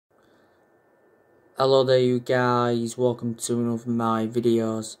Hello there you guys, welcome to one of my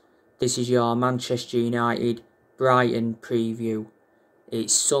videos. This is your Manchester United Brighton preview.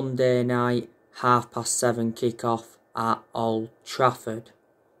 It's Sunday night, 7:30 kick-off at Old Trafford.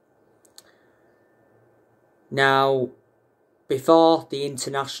 Now, before the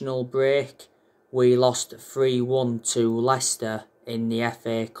international break, we lost 3-1 to Leicester in the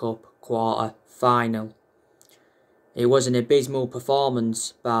FA Cup quarter-final. It was an abysmal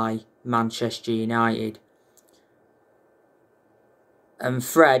performance by Manchester United. And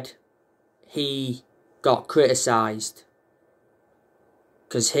Fred, he got criticised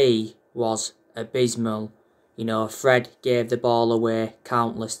because he was abysmal. You know, Fred gave the ball away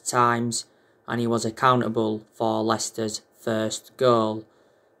countless times and he was accountable for Leicester's first goal.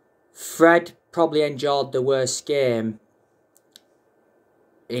 Fred probably enjoyed the worst game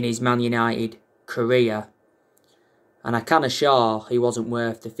in his Man United career. And I can assure he wasn't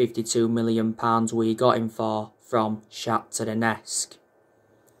worth the £52 million we got him for from Shakhtar Donetsk.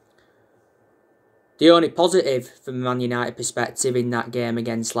 The only positive from a Man United perspective in that game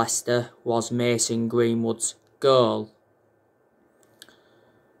against Leicester was Mason Greenwood's goal.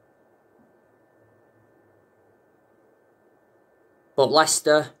 But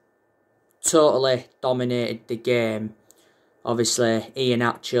Leicester totally dominated the game. Obviously,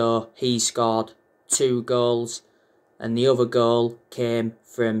 Iheanacho, he scored 2 goals. And the other goal came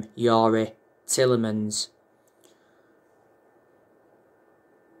from Youri Tielemans.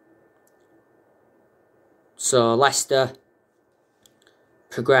 So Leicester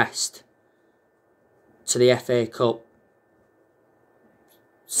progressed to the FA Cup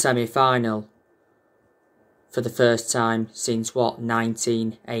semi-final for the first time since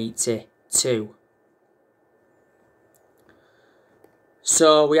 1982.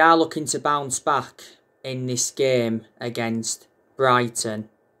 So we are looking to bounce back in this game against Brighton.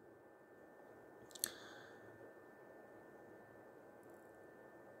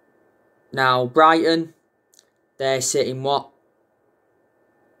 Now Brighton, they're sitting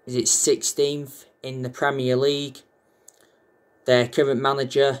 16th in the Premier League. Their current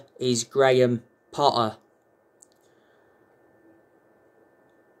manager is Graham Potter.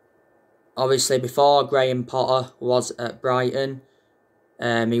 Obviously before Graham Potter was at Brighton,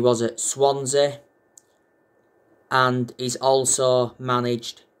 he was at Swansea. And he's also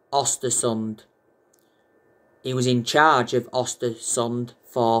managed Östersund. He was in charge of Östersund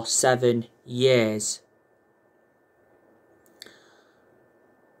for 7 years.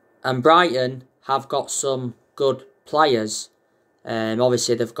 And Brighton have got some good players.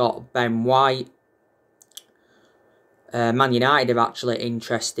 Obviously they've got Ben White. Man United are actually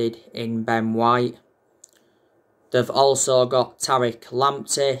interested in Ben White. They've also got Tariq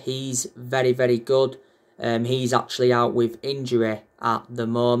Lamptey. He's very, very good. He's actually out with injury at the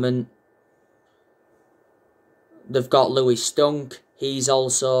moment. They've got Louis Stunk. He's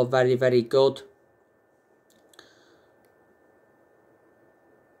also very, very good.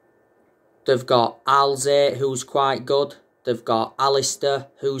 They've got Alze, who's quite good. They've got Alistair,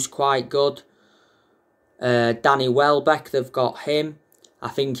 who's quite good. Danny Welbeck, they've got him. I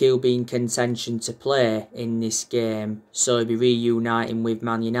think he'll be in contention to play in this game. So he'll be reuniting with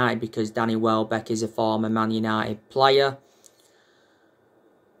Man United because Danny Welbeck is a former Man United player.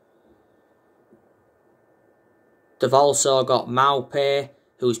 They've also got Maupay,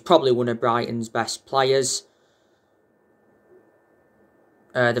 who's probably one of Brighton's best players.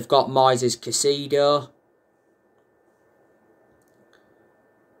 They've got Moises Caicedo.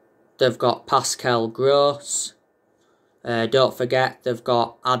 They've got Pascal Gross. Don't forget, they've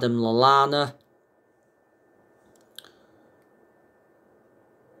got Adam Lallana.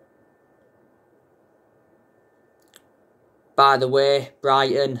 By the way,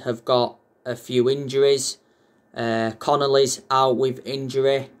 Brighton have got a few injuries. Connolly's out with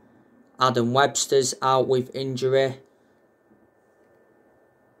injury. Adam Webster's out with injury.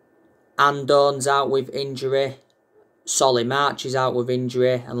 Andon's out with injury. Solly March is out with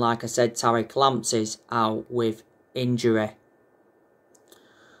injury. And like I said, Tariq Lamptey's out with injury.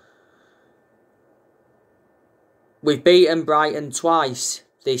 We've beaten Brighton twice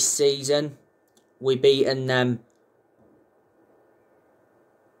this season. We've beaten them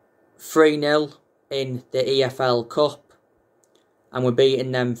 3-0 in the EFL Cup and we're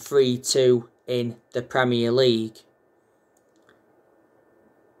beating them 3-2 in the Premier League.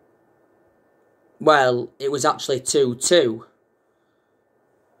 Well, it was actually 2-2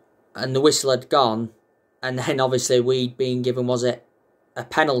 and the whistle had gone. And then obviously we'd been given, was it a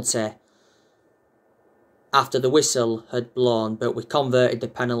penalty after the whistle had blown, but we converted the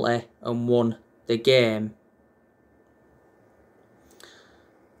penalty and won the game.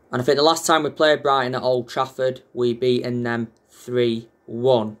 And I think the last time we played Brighton at Old Trafford, we beaten them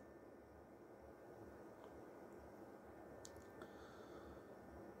 3-1.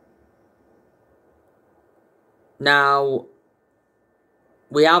 Now,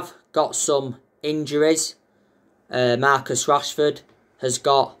 we have got some injuries. Marcus Rashford has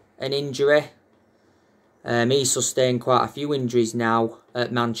got an injury. He sustained quite a few injuries now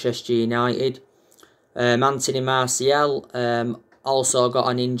at Manchester United. Anthony Martial also got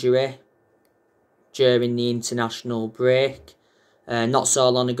an injury during the international break. Not so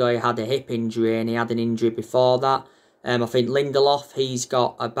long ago he had a hip injury, and he had an injury before that. I think Lindelof, he's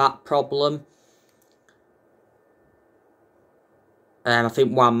got a back problem. I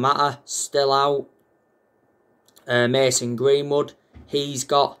think Juan Mata still out. Mason Greenwood, he's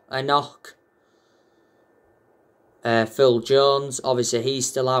got a knock. Phil Jones, obviously he's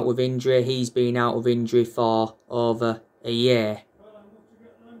still out with injury. He's been out of injury for over a year.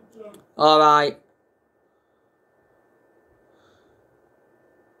 Alright.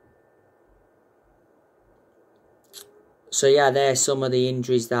 So yeah, there's some of the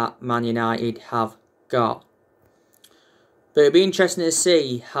injuries that Man United have got. But it'll be interesting to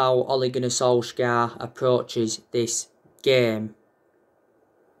see how Ole Gunnar Solskjaer approaches this game.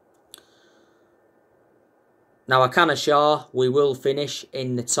 Now I can assure we will finish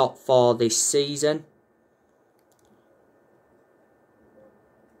in the top 4 this season.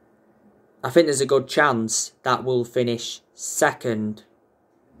 I think there's a good chance that we'll finish second.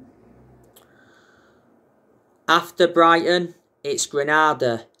 After Brighton, it's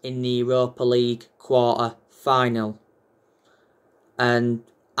Granada in the Europa League quarter-final. And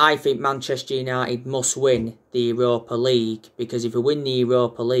I think Manchester United must win the Europa League, because if we win the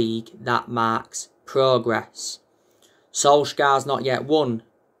Europa League, that marks progress. Solskjaer's not yet won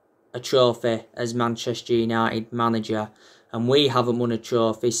a trophy as Manchester United manager, and we haven't won a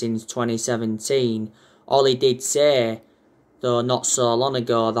trophy since 2017. Ollie did say, though not so long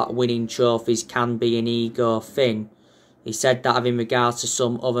ago, that winning trophies can be an ego thing. He said that in regards to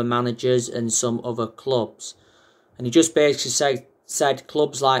some other managers and some other clubs. And he just basically said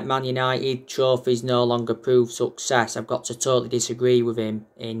clubs like Man United, trophies no longer prove success. I've got to totally disagree with him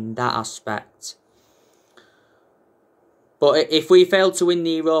in that aspect. But if we fail to win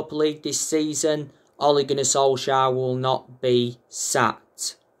the Europa League this season, Ole Gunnar Solskjaer will not be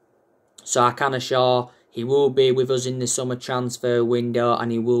sacked. So I can assure he will be with us in the summer transfer window,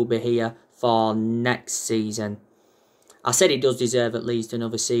 and he will be here for next season. I said he does deserve at least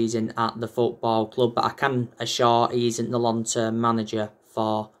another season at the football club, but I can assure he isn't the long-term manager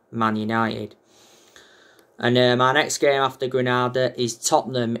for Man United. And our next game after Granada is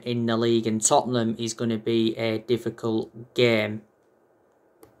Tottenham in the league, and Tottenham is going to be a difficult game.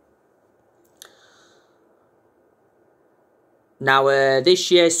 Now, this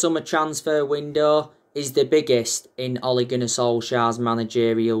year's summer transfer window is the biggest in Ole Gunnar Solskjaer's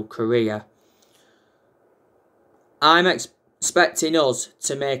managerial career. I'm expecting us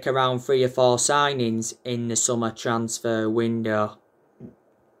to make around 3 or 4 signings in the summer transfer window.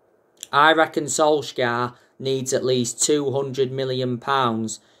 I reckon Solskjaer needs at least £200 million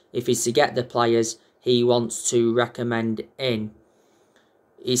if he's to get the players he wants to recommend in.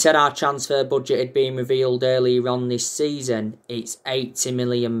 He said our transfer budget had been revealed earlier on this season. It's £80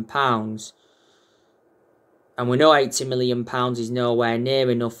 million. And we know £80 million is nowhere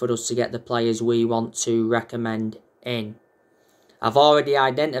near enough for us to get the players we want to recommend in. I've already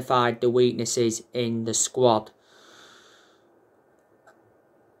identified the weaknesses in the squad.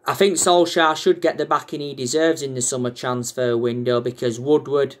 I think Solskjaer should get the backing he deserves in the summer transfer window, because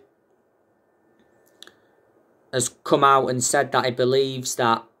Woodward has come out and said that he believes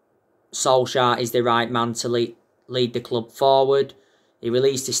that Solskjaer is the right man to lead the club forward. He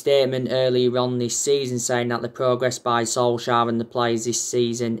released a statement earlier on this season saying that the progress by Solskjaer and the players this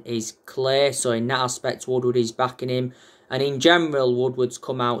season is clear. So in that aspect, Woodward is backing him. And in general, Woodward's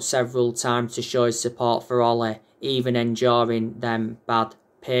come out several times to show his support for Ole, even enduring them bad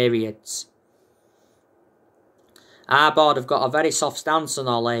periods. Our board have got a very soft stance on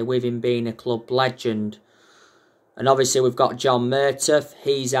Ole, with him being a club legend. And obviously we've got John Murtough,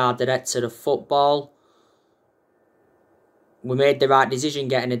 he's our director of football. We made the right decision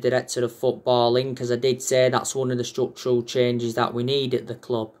getting a director of football in, because I did say that's one of the structural changes that we need at the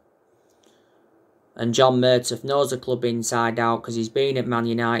club. And John Murtough knows the club inside out, because he's been at Man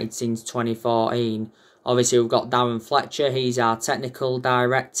United since 2014. Obviously we've got Darren Fletcher, he's our technical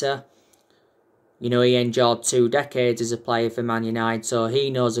director. You know, he endured 2 decades as a player for Man United, so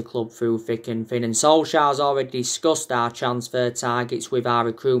he knows the club through thick and thin. And Solskjaer's already discussed our transfer targets with our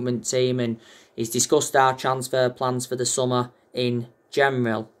recruitment team, and he's discussed our transfer plans for the summer in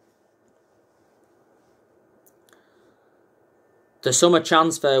general. The summer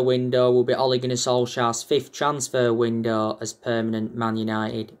transfer window will be Ole Gunnar Solskjaer's 5th transfer window as permanent Man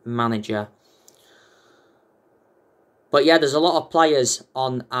United manager. But yeah, there's a lot of players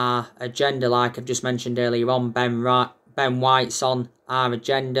on our agenda, like I've just mentioned earlier on. Ben White's on our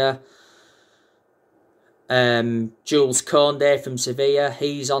agenda. Jules Koundé from Sevilla,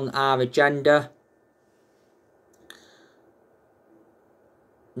 he's on our agenda.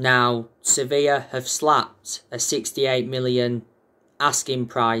 Now, Sevilla have slapped a 68 million asking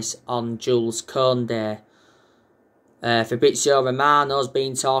price on Jules Koundé. Fabrizio Romano's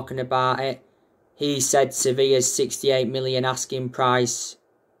been talking about it. He said Sevilla's 68 million asking price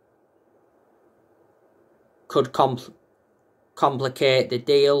could complicate the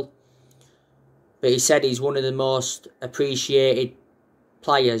deal. But he said he's one of the most appreciated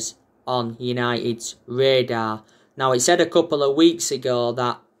players on United's radar. Now, it said a couple of weeks ago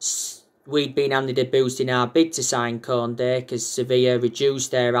that we'd been handed a boost in our bid to sign Koundé because Sevilla reduced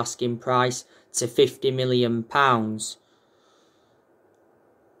their asking price to £50 million.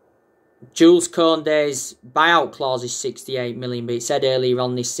 Jules Koundé's buyout clause is 68 million, but it said earlier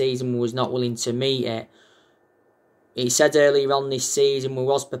on this season we was not willing to meet it. He said earlier on this season we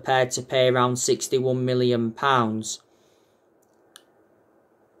was prepared to pay around £61 million.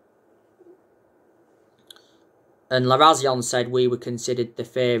 And Larazzion said we were considered the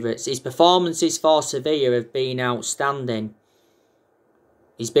favourites. His performances for Sevilla have been outstanding.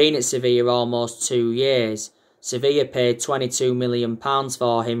 He's been at Sevilla almost 2 years. Sevilla paid £22 million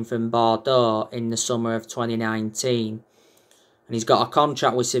for him from Bordeaux in the summer of 2019. And he's got a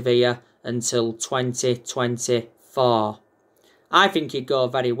contract with Sevilla until 2024. I think he'd go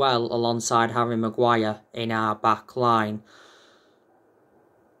very well alongside Harry Maguire in our back line.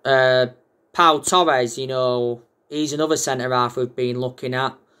 Pau Torres, you know, he's another centre-half we've been looking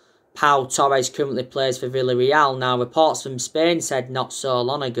at. Pau Torres currently plays for Villarreal. Now, reports from Spain said not so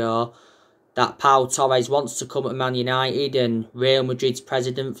long ago that Pau Torres wants to come to Man United, and Real Madrid's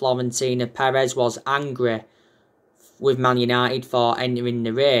president Florentino Perez was angry with Man United for entering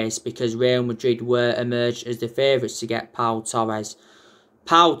the race because Real Madrid were emerged as the favourites to get Pau Torres.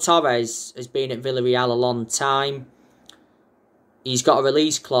 Pau Torres has been at Villarreal a long time. He's got a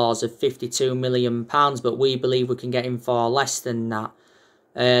release clause of £52 million, but we believe we can get him for less than that.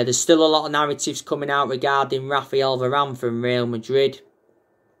 There's still a lot of narratives coming out regarding Rafael Varane from Real Madrid.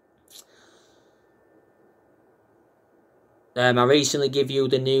 I recently gave you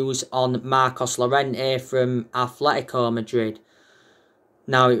the news on Marcos Llorente from Atletico Madrid.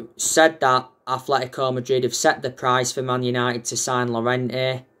 Now, it said that Atletico Madrid have set the price for Man United to sign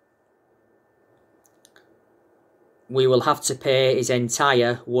Llorente. We will have to pay his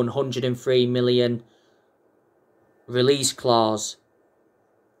entire £103 million release clause.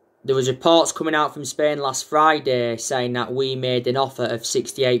 There was reports coming out from Spain last Friday saying that we made an offer of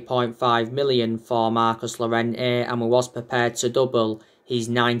 £68.5 million for Marcos Llorente and we was prepared to double his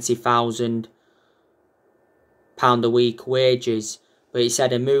 £90,000 a week wages. But he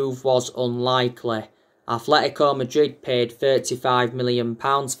said a move was unlikely. Atletico Madrid paid £35 million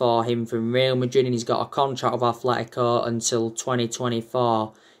for him from Real Madrid, and he's got a contract with Atletico until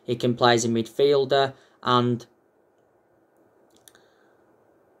 2024. He can play as a midfielder and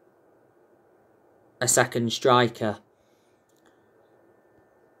a second striker.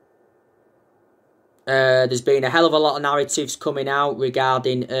 There's been a hell of a lot of narratives coming out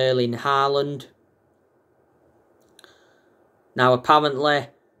regarding Erling Haaland. Now, apparently,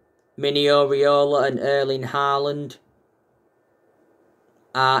 Mini Oriola and Erling Haaland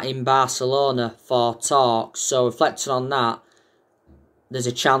are in Barcelona for talks. So, reflecting on that, there's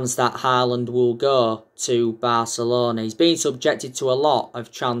a chance that Haaland will go to Barcelona. He's been subjected to a lot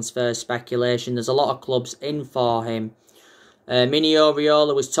of transfer speculation. There's a lot of clubs in for him. Mini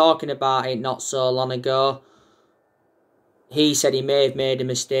Oriola was talking about it not so long ago. He said he may have made a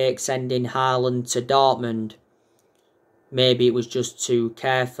mistake sending Haaland to Dortmund. Maybe it was just too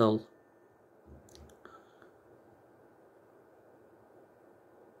careful.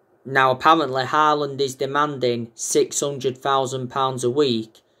 Now, apparently, Haaland is demanding £600,000 a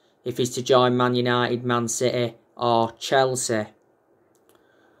week if he's to join Man United, Man City or Chelsea.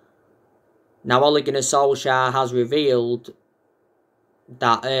 Now, Ole Gunnar Solskjaer has revealed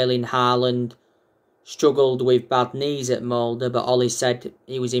that Erling Haaland struggled with bad knees at Molde, but Ole said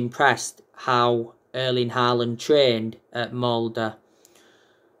he was impressed how Erling Haaland trained at Molde.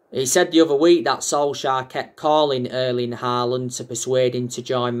 He said the other week that Solskjaer kept calling Erling Haaland to persuade him to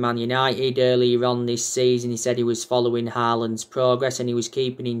join Man United earlier on this season. He said he was following Haaland's progress and he was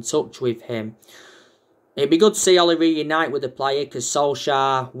keeping in touch with him. It'd be good to see Ollie reunite with the player because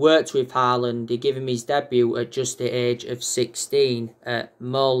Solskjaer worked with Haaland. He gave him his debut at just the age of 16 at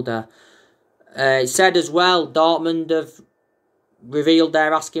Mulder. It said as well, Dortmund have revealed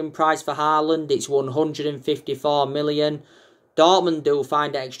their asking price for Haaland. It's 154 million. Dortmund do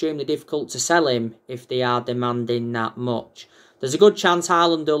find it extremely difficult to sell him if they are demanding that much. There's a good chance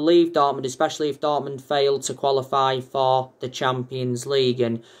Haaland will leave Dortmund, especially if Dortmund fail to qualify for the Champions League.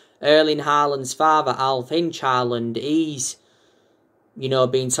 And Erling Haaland's father, Alf Hinch Haaland, he's,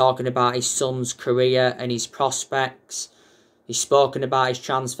 been talking about his son's career and his prospects. He's spoken about his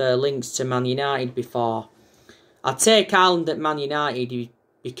transfer links to Man United before. I'd take Haaland at Man United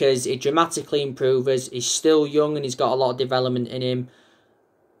because he dramatically improves. He's still young and he's got a lot of development in him.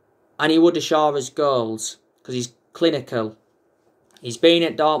 And he would assure us goals because he's clinical. He's been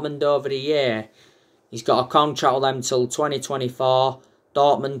at Dortmund over the year. He's got a contract with them till 2024.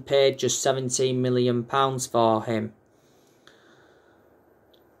 Dortmund paid just £17 million for him.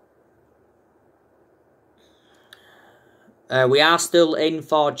 We are still in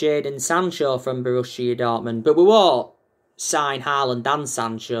for Jadon Sancho from Borussia Dortmund, but we won't sign Haaland and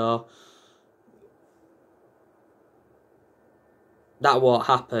Sancho. That won't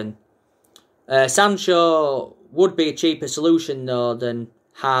happen. Sancho would be a cheaper solution though than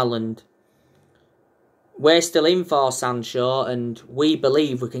Haaland. We're still in for Sancho and we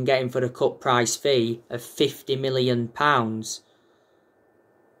believe we can get him for the cut price fee of £50 million.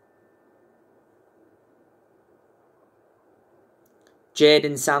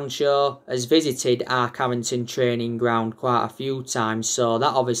 Jadon Sancho has visited our Carrington training ground quite a few times, so that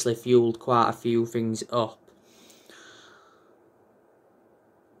obviously fueled quite a few things up.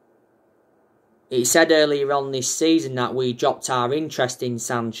 It said earlier on this season that we dropped our interest in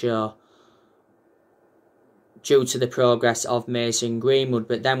Sancho due to the progress of Mason Greenwood,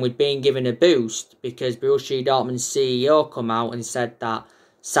 but then we'd been given a boost because Borussia Dortmund's CEO come out and said that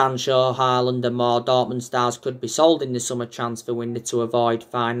Sancho, Haaland and more Dortmund stars could be sold in the summer transfer window to avoid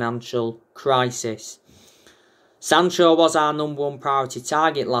financial crisis. Sancho was our number one priority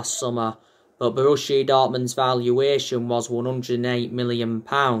target last summer, but Borussia Dortmund's valuation was £108 million.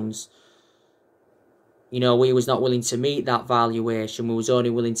 We was not willing to meet that valuation. We was only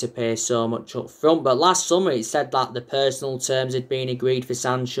willing to pay so much up front. But last summer it said that the personal terms had been agreed for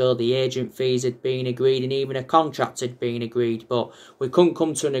Sancho, the agent fees had been agreed, and even a contract had been agreed. But we couldn't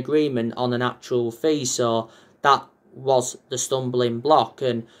come to an agreement on an actual fee, so that was the stumbling block.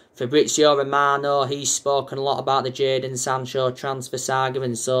 And Fabrizio Romano, he's spoken a lot about the Jadon Sancho transfer saga,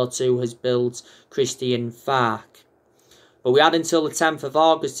 and so too has Bild's Christian Falk. But we had until the 10th of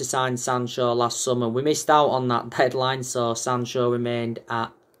August to sign Sancho last summer. We missed out on that deadline, so Sancho remained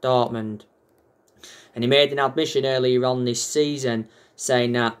at Dortmund. And he made an admission earlier on this season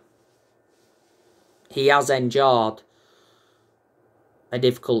saying that he has endured a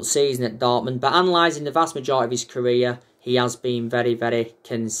difficult season at Dortmund, but analysing the vast majority of his career, he has been very, very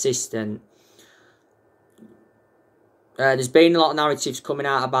consistent. There's been a lot of narratives coming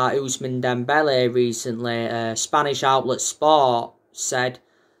out about Ousmane Dembele recently. Spanish outlet Sport said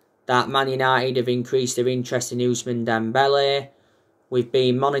that Man United have increased their interest in Ousmane Dembele. We've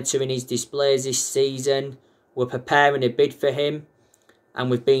been monitoring his displays this season. We're preparing a bid for him. And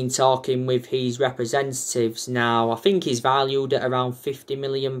we've been talking with his representatives now. I think he's valued at around £50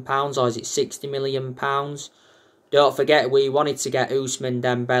 million, or is it £60 million? Don't forget, we wanted to get Ousmane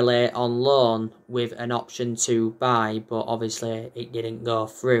Dembele on loan with an option to buy, but obviously it didn't go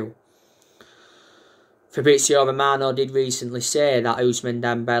through. Fabrizio Romano did recently say that Ousmane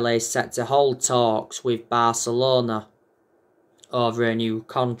Dembele is set to hold talks with Barcelona over a new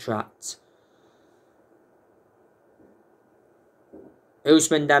contract.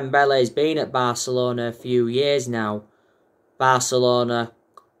 Ousmane Dembele has been at Barcelona a few years now. Barcelona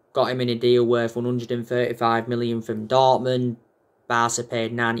got him in a deal worth £135 million from Dortmund. Barca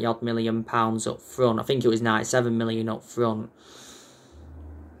paid £90 million up front. I think it was £97 million up front.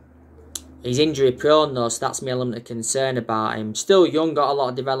 He's injury prone though, so that's my element of concern about him. Still young, got a lot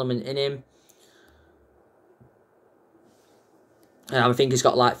of development in him. I think he's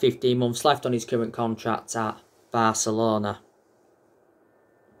got like 15 months left on his current contract at Barcelona.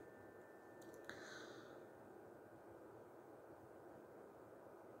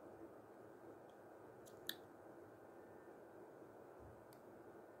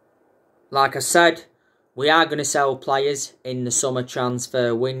 Like I said, we are going to sell players in the summer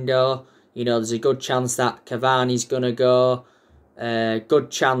transfer window. There's a good chance that Cavani's going to go. Good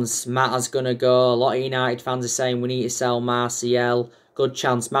chance Mata's going to go. A lot of United fans are saying we need to sell Martial. Good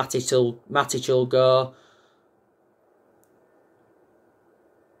chance Matic will go.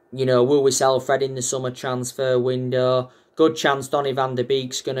 You know, will we sell Fred in the summer transfer window? Good chance Donny van de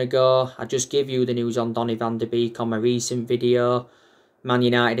Beek's going to go. I just give you the news on Donny van de Beek on my recent video. Man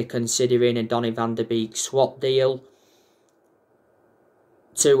United are considering a Donny van de Beek swap deal.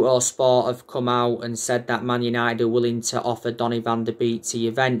 Utd Sport have come out and said that Man United are willing to offer Donny van de Beek to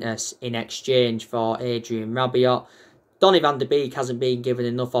Juventus in exchange for Adrien Rabiot. Donny van de Beek hasn't been given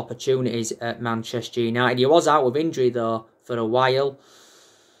enough opportunities at Manchester United. He was out with injury though for a while.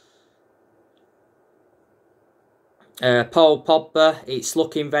 Paul Pogba, it's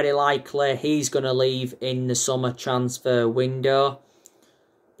looking very likely he's going to leave in the summer transfer window,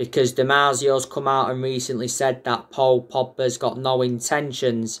 because Damasio's come out and recently said that Paul Pogba's got no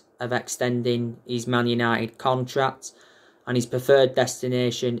intentions of extending his Man United contract and his preferred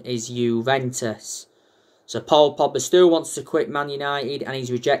destination is Juventus. So Paul Pogba still wants to quit Man United and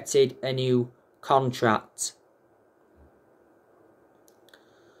he's rejected a new contract.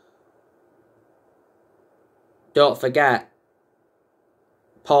 Don't forget,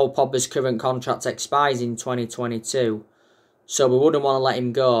 Paul Pogba's current contract expires in 2022. So we wouldn't want to let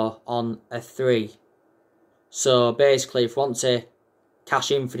him go on a 3. So basically, if we want to cash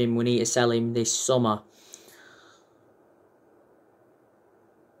in for him, we need to sell him this summer.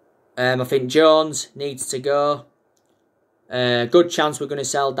 I think Jones needs to go. Good chance we're going to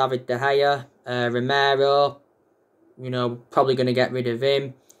sell David De Gea. Romero, you know, probably going to get rid of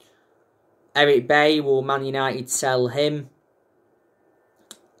him. Eric Bay, will Man United sell him?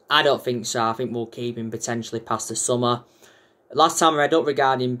 I don't think so. I think we'll keep him potentially past the summer. Last time I read up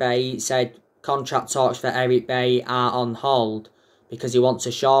regarding Bay, it said contract talks for Eric Bay are on hold because he wants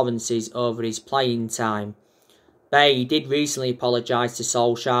assurances over his playing time. Bay did recently apologise to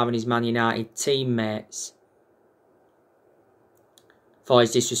Solskjaer and his Man United teammates for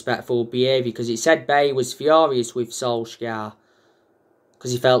his disrespectful behaviour, because it said Bay was furious with Solskjaer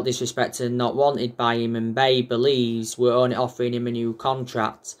because he felt disrespected and not wanted by him, and Bay believes we're only offering him a new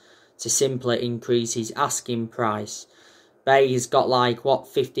contract to simply increase his asking price. Bay has got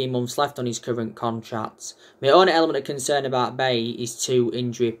 15 months left on his current contract. My only element of concern about Bay is too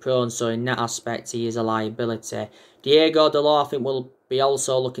injury prone, so in that aspect he is a liability. Diego Dalot, I think, will be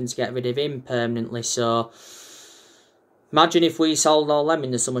also looking to get rid of him permanently, so imagine if we sold all them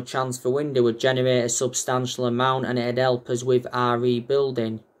in the summer transfer window, would generate a substantial amount and it'd help us with our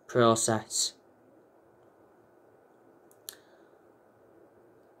rebuilding process.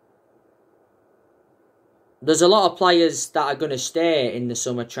 There's a lot of players that are going to stay in the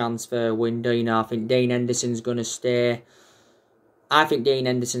summer transfer window. You know, I think Dean Henderson's going to stay. I think Dean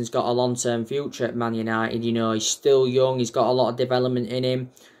Henderson's got a long-term future at Man United. You know, he's still young. He's got a lot of development in him.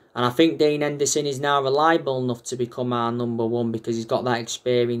 And I think Dean Henderson is now reliable enough to become our number 1 because he's got that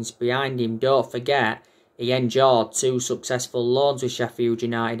experience behind him. Don't forget, he endured 2 successful loans with Sheffield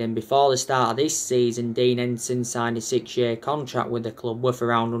United. And before the start of this season, Dean Henderson signed a 6-year contract with the club worth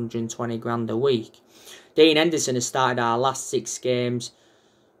around 120 grand a week. Dean Henderson has started our last 6 games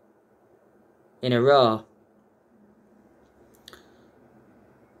in a row.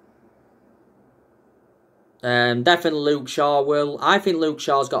 Definitely Luke Shaw will. I think Luke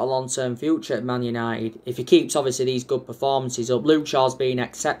Shaw's got a long-term future at Man United. If he keeps, obviously, these good performances up. Luke Shaw's been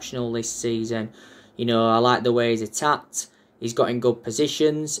exceptional this season. You know, I like the way he's attacked. He's got in good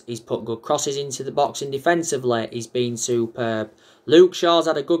positions. He's put good crosses into the box. And defensively, he's been superb. Luke Shaw's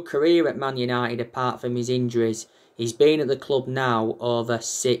had a good career at Man United apart from his injuries. He's been at the club now over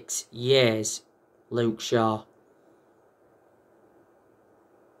 6 years. Luke Shaw.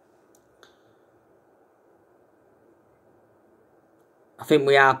 I think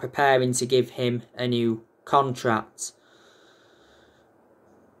we are preparing to give him a new contract.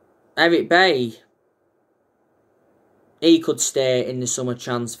 Eric Bay, he could stay in the summer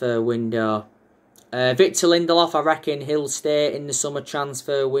transfer window. Victor Lindelof, I reckon he'll stay in the summer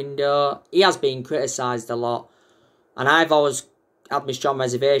transfer window. He has been criticised a lot. And I've always had my strong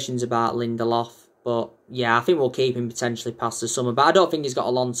reservations about Lindelof. But yeah, I think we'll keep him potentially past the summer. But I don't think he's got a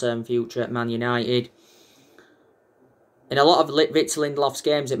long-term future at Man United. In a lot of Victor Lindelof's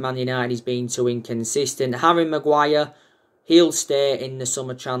games at Man United, he's been too inconsistent. Harry Maguire, he'll stay in the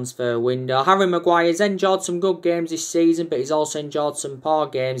summer transfer window. Harry Maguire's enjoyed some good games this season, but he's also enjoyed some poor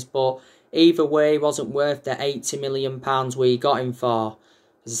games. But either way, he wasn't worth the £80 million we got him for.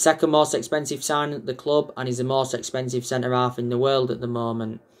 He's the second most expensive signing at the club, and he's the most expensive centre-half in the world at the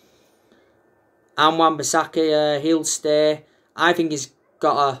moment. And Wan-Bissaka, he'll stay. I think he's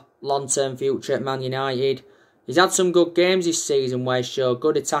got a long-term future at Man United. He's had some good games this season where he's showed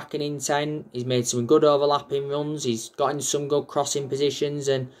good attacking intent. He's made some good overlapping runs. He's got in some good crossing positions.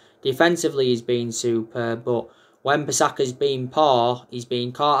 And defensively he's been superb. But When Bissaka's been poor, he's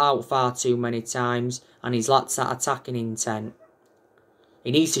been caught out far too many times and he's lacked that attacking intent.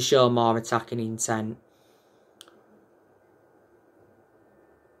 He needs to show more attacking intent.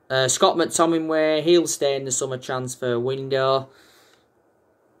 Scott McTominay, he'll stay in the summer transfer window.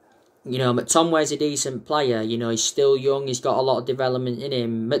 You know, McTominay's a decent player. You know, he's still young. He's got a lot of development in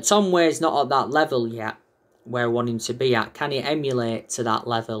him. McTominay's not at that level yet where I want him to be at. Can he emulate to that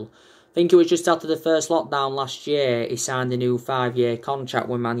level? I think it was just after the first lockdown last year, he signed a new 5-year contract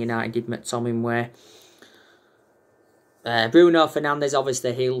with Man United, did McTominay. Bruno Fernandes,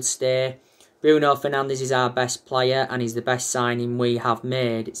 obviously, he'll stay. Bruno Fernandes is our best player and he's the best signing we have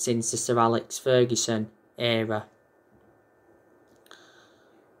made since the Sir Alex Ferguson era.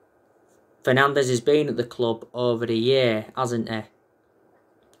 Fernandes has been at the club over the year, hasn't he?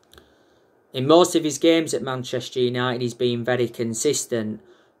 In most of his games at Manchester United, he's been very consistent.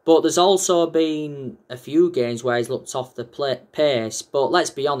 But there's also been a few games where he's looked off the pace. But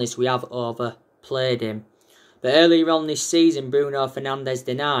let's be honest, we have overplayed him. But earlier on this season, Bruno Fernandes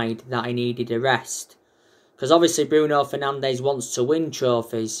denied that he needed a rest. Because obviously Bruno Fernandes wants to win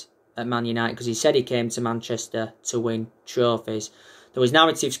trophies at Man United. Because he said he came to Manchester to win trophies. There was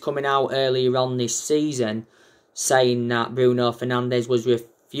narratives coming out earlier on this season saying that Bruno Fernandes was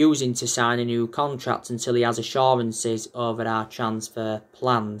refusing to sign a new contract until he has assurances over our transfer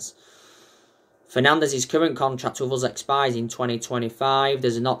plans. Fernandes' current contract with us expires in 2025.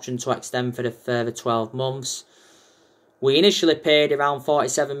 There's an option to extend for a further 12 months. We initially paid around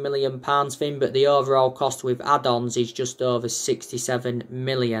 £47 million for him, but the overall cost with add-ons is just over £67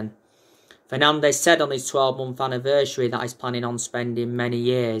 million. Fernandes said on his 12-month anniversary that he's planning on spending many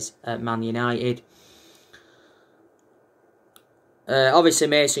years at Man United. Obviously,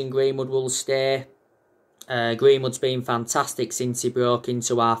 Mason Greenwood will stay. Greenwood's been fantastic since he broke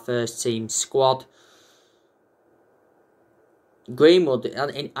into our first team squad. Greenwood,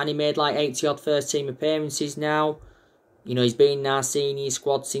 and he made like 80-odd first team appearances now. You know, he's been in our senior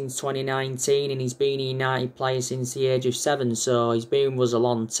squad since 2019 and he's been a United player since the age of 7, so he's been with us a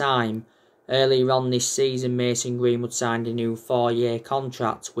long time. Earlier on this season, Mason Greenwood signed a new 4-year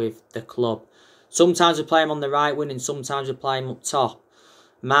contract with the club. Sometimes we play him on the right wing and sometimes we play him up top.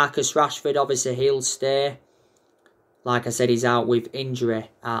 Marcus Rashford, obviously, he'll stay. Like I said, he's out with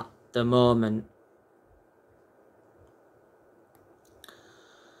injury at the moment.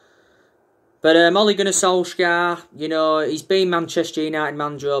 But Ole Gunnar Solskjaer, you know, he's been Manchester United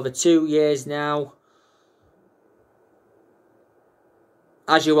manager over 2 years now.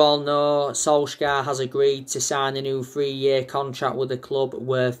 As you all know, Solskjaer has agreed to sign a new 3-year contract with the club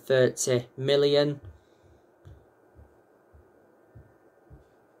worth £30 million.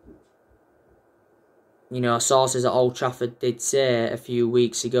 You know, sources at Old Trafford did say a few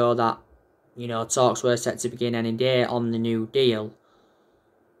weeks ago that, you know, talks were set to begin any day on the new deal.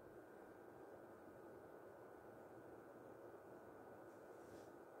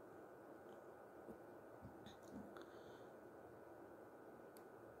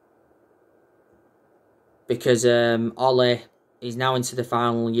 Because Ole is now into the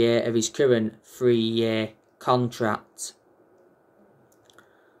final year of his current 3-year contract.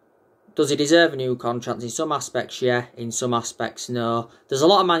 Does he deserve a new contract? In some aspects, yeah. In some aspects, no. There's a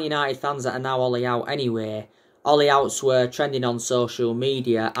lot of Man United fans that are now Ole out anyway. Ole outs were trending on social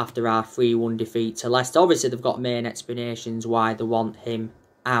media after our 3-1 defeat to Leicester. Obviously, they've got main explanations why they want him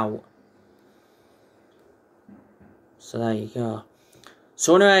out. So there you go.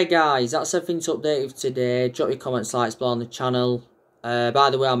 So anyway guys, that's everything to update with today. Drop your comments, likes below on the channel. By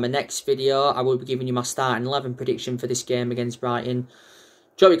the way, on my next video, I will be giving you my starting 11 prediction for this game against Brighton.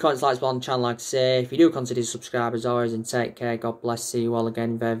 Drop your comments, likes below on the channel, like I say. If you do, consider subscribing as always, and take care. God bless. See you all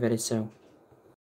again very, very soon.